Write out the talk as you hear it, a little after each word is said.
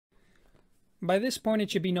By this point,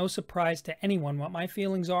 it should be no surprise to anyone what my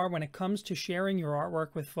feelings are when it comes to sharing your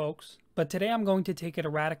artwork with folks, but today I'm going to take it a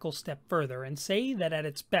radical step further and say that at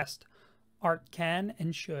its best, art can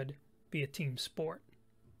and should be a team sport.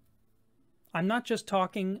 I'm not just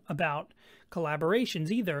talking about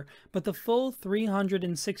collaborations either, but the full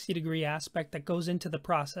 360-degree aspect that goes into the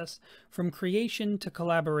process, from creation to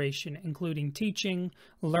collaboration, including teaching,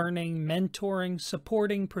 learning, mentoring,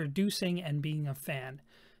 supporting, producing, and being a fan.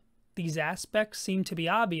 These aspects seem to be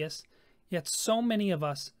obvious, yet so many of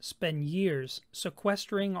us spend years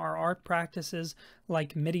sequestering our art practices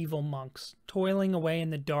like medieval monks, toiling away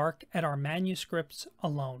in the dark at our manuscripts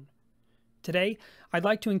alone. Today, I'd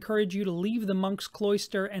like to encourage you to leave the monk's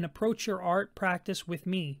cloister and approach your art practice with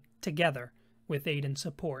me, together, with aid and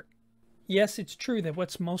support. Yes, it's true that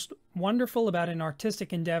what's most wonderful about an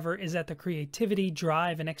artistic endeavor is that the creativity,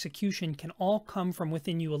 drive, and execution can all come from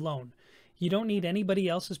within you alone. You don't need anybody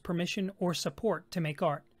else's permission or support to make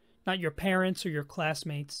art, not your parents or your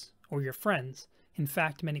classmates or your friends. In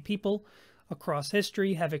fact, many people across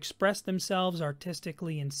history have expressed themselves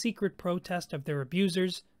artistically in secret protest of their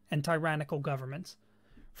abusers and tyrannical governments.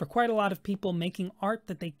 For quite a lot of people, making art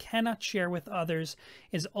that they cannot share with others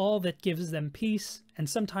is all that gives them peace and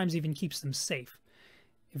sometimes even keeps them safe.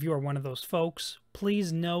 If you are one of those folks,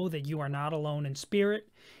 please know that you are not alone in spirit,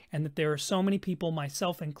 and that there are so many people,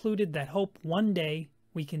 myself included, that hope one day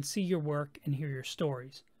we can see your work and hear your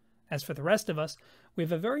stories. As for the rest of us, we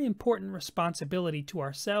have a very important responsibility to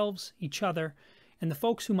ourselves, each other, and the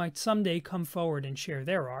folks who might someday come forward and share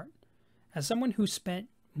their art. As someone who spent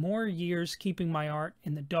more years keeping my art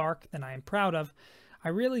in the dark than I am proud of, I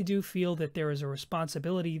really do feel that there is a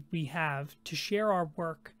responsibility we have to share our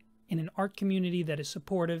work in an art community that is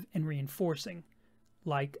supportive and reinforcing,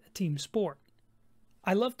 like a team sport.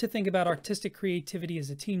 I love to think about artistic creativity as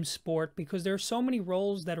a team sport because there are so many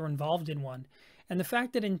roles that are involved in one, and the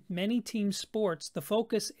fact that in many team sports the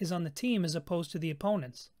focus is on the team as opposed to the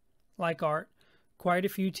opponents. Like art, quite a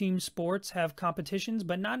few team sports have competitions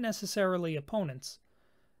but not necessarily opponents.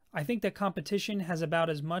 I think that competition has about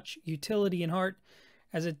as much utility in art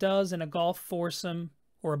as it does in a golf foursome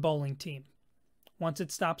or a bowling team. Once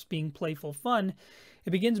it stops being playful fun,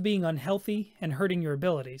 it begins being unhealthy and hurting your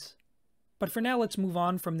abilities. But for now, let's move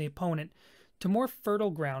on from the opponent to more fertile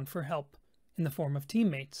ground for help in the form of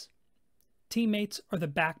teammates. Teammates are the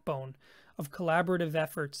backbone of collaborative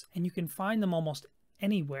efforts, and you can find them almost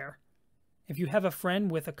anywhere. If you have a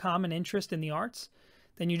friend with a common interest in the arts,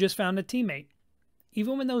 then you just found a teammate.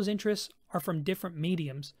 Even when those interests are from different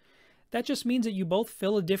mediums, that just means that you both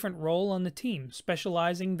fill a different role on the team,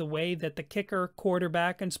 specializing the way that the kicker,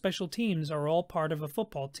 quarterback, and special teams are all part of a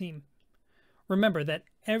football team. Remember that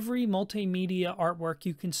every multimedia artwork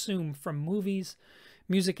you consume, from movies,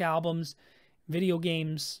 music albums, video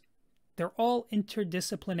games, they're all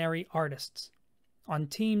interdisciplinary artists on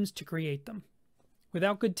teams to create them.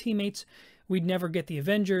 Without good teammates, we'd never get the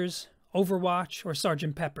Avengers, Overwatch, or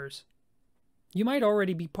Sgt. Pepper's. You might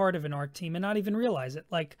already be part of an art team and not even realize it,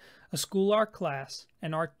 like a school art class,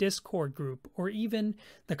 an art Discord group, or even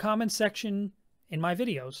the comment section in my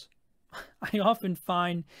videos. I often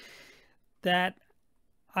find that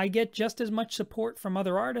I get just as much support from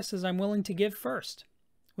other artists as I'm willing to give first.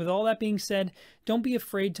 With all that being said, don't be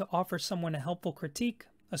afraid to offer someone a helpful critique,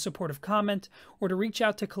 a supportive comment, or to reach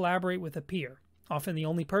out to collaborate with a peer. Often the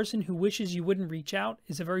only person who wishes you wouldn't reach out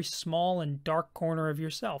is a very small and dark corner of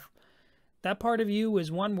yourself. That part of you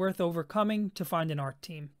is one worth overcoming to find an art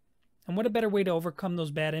team. And what a better way to overcome those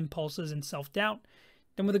bad impulses and self-doubt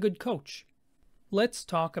than with a good coach. Let's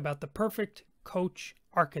talk about the perfect coach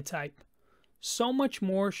archetype. So much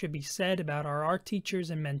more should be said about our art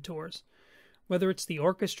teachers and mentors. Whether it's the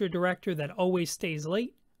orchestra director that always stays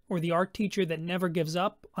late, or the art teacher that never gives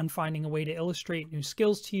up on finding a way to illustrate new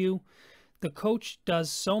skills to you, the coach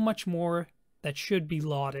does so much more that should be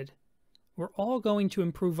lauded. We're all going to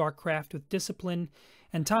improve our craft with discipline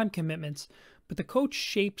and time commitments, but the coach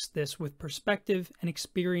shapes this with perspective and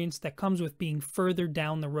experience that comes with being further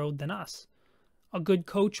down the road than us. A good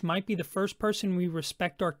coach might be the first person we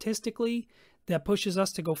respect artistically that pushes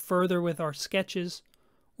us to go further with our sketches,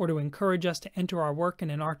 or to encourage us to enter our work in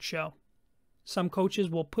an art show. Some coaches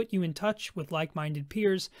will put you in touch with like-minded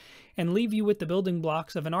peers and leave you with the building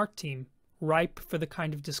blocks of an art team, ripe for the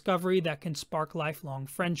kind of discovery that can spark lifelong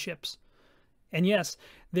friendships. And yes,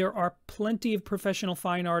 there are plenty of professional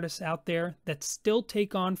fine artists out there that still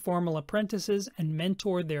take on formal apprentices and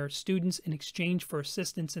mentor their students in exchange for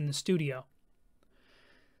assistance in the studio.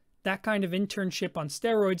 That kind of internship on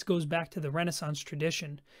steroids goes back to the Renaissance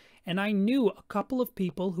tradition, and I knew a couple of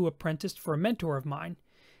people who apprenticed for a mentor of mine.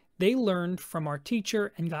 They learned from our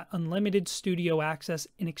teacher and got unlimited studio access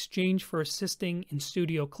in exchange for assisting in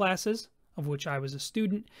studio classes, of which I was a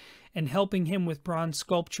student, and helping him with bronze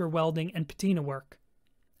sculpture, welding, and patina work.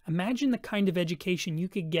 Imagine the kind of education you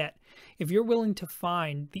could get if you're willing to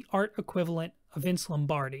find the art equivalent of Vince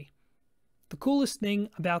Lombardi. The coolest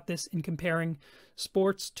thing about this in comparing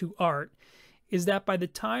sports to art is that by the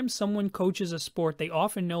time someone coaches a sport, they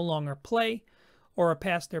often no longer play or are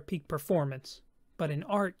past their peak performance. But in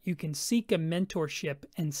art, you can seek a mentorship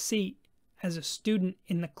and seat as a student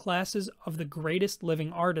in the classes of the greatest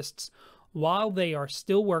living artists while they are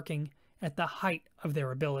still working at the height of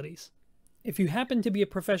their abilities. If you happen to be a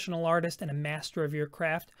professional artist and a master of your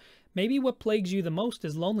craft, maybe what plagues you the most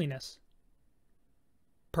is loneliness.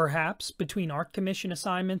 Perhaps, between art commission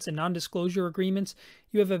assignments and non-disclosure agreements,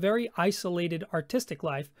 you have a very isolated artistic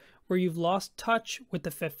life where you've lost touch with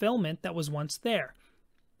the fulfillment that was once there.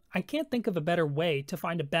 I can't think of a better way to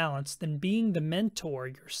find a balance than being the mentor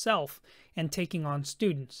yourself and taking on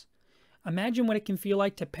students. Imagine what it can feel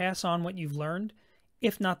like to pass on what you've learned,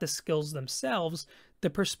 if not the skills themselves, the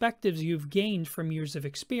perspectives you've gained from years of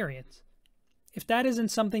experience. If that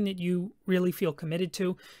isn't something that you really feel committed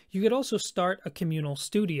to, you could also start a communal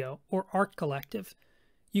studio or art collective.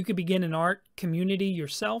 You could begin an art community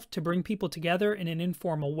yourself to bring people together in an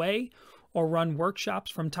informal way or run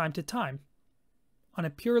workshops from time to time. On a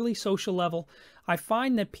purely social level, I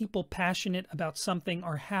find that people passionate about something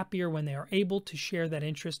are happier when they are able to share that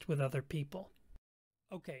interest with other people.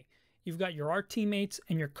 Okay, you've got your art teammates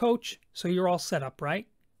and your coach, so you're all set up, right?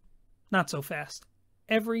 Not so fast.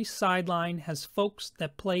 Every sideline has folks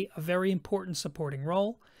that play a very important supporting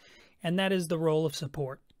role, and that is the role of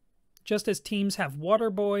support. Just as teams have water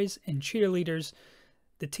boys and cheerleaders,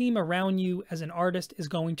 the team around you as an artist is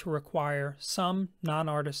going to require some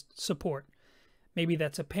non-artist support. Maybe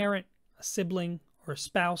that's a parent, a sibling, or a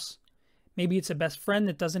spouse. Maybe it's a best friend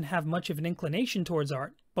that doesn't have much of an inclination towards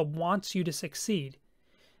art, but wants you to succeed.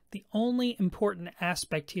 The only important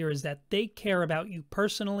aspect here is that they care about you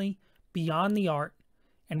personally, beyond the art,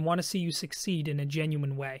 and want to see you succeed in a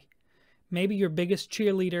genuine way. Maybe your biggest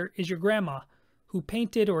cheerleader is your grandma, who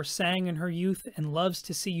painted or sang in her youth and loves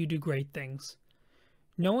to see you do great things.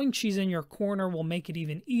 Knowing she's in your corner will make it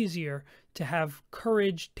even easier to have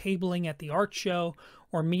courage tabling at the art show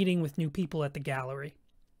or meeting with new people at the gallery.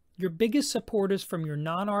 Your biggest supporters from your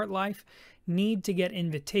non-art life need to get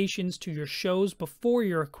invitations to your shows before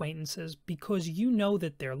your acquaintances because you know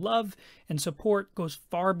that their love and support goes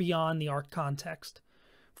far beyond the art context.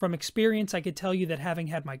 From experience, I could tell you that having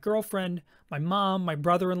had my girlfriend, my mom, my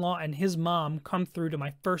brother-in-law, and his mom come through to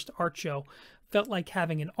my first art show felt like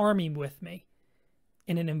having an army with me,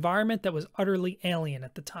 in an environment that was utterly alien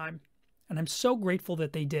at the time. And I'm so grateful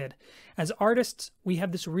that they did. As artists, we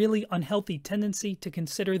have this really unhealthy tendency to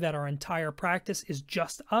consider that our entire practice is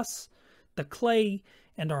just us, the clay,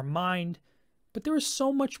 and our mind. But there is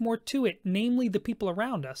so much more to it, namely the people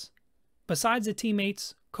around us. Besides the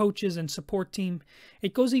teammates, coaches, and support team,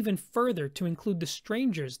 it goes even further to include the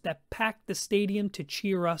strangers that pack the stadium to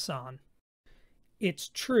cheer us on. It's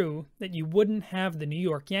true that you wouldn't have the New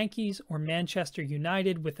York Yankees or Manchester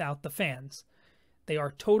United without the fans. They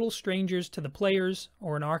are total strangers to the players,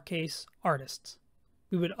 or in our case, artists.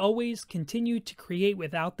 We would always continue to create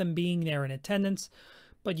without them being there in attendance,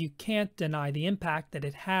 but you can't deny the impact that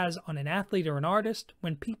it has on an athlete or an artist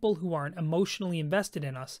when people who aren't emotionally invested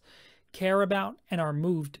in us care about and are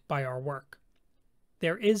moved by our work.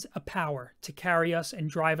 There is a power to carry us and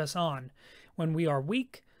drive us on when we are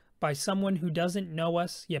weak by someone who doesn't know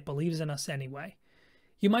us yet believes in us anyway.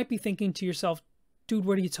 You might be thinking to yourself, dude,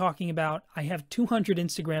 what are you talking about? I have 200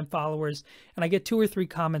 Instagram followers and I get 2 or 3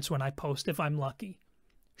 comments when I post if I'm lucky.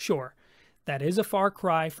 Sure, that is a far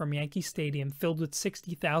cry from Yankee Stadium filled with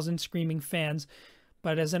 60,000 screaming fans,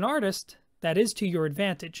 but as an artist, that is to your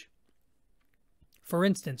advantage. For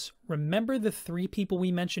instance, remember the 3 people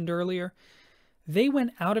we mentioned earlier? They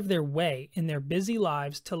went out of their way in their busy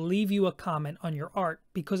lives to leave you a comment on your art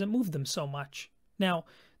because it moved them so much. Now,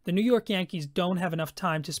 the New York Yankees don't have enough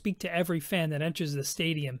time to speak to every fan that enters the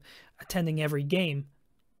stadium, attending every game,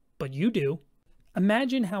 but you do.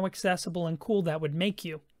 Imagine how accessible and cool that would make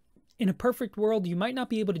you. In a perfect world, you might not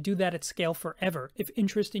be able to do that at scale forever if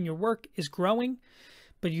interest in your work is growing,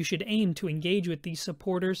 but you should aim to engage with these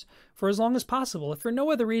supporters for as long as possible, if for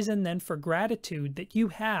no other reason than for gratitude that you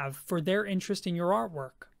have for their interest in your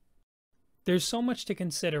artwork. There's so much to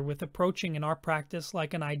consider with approaching an art practice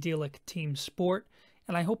like an idyllic team sport,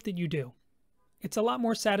 and I hope that you do. It's a lot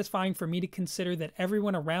more satisfying for me to consider that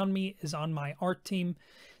everyone around me is on my art team,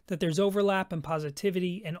 that there's overlap and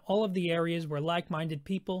positivity in all of the areas where like-minded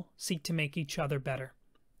people seek to make each other better.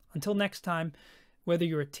 Until next time, whether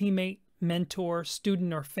you're a teammate, mentor,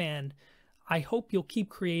 student, or fan, I hope you'll keep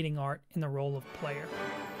creating art in the role of player.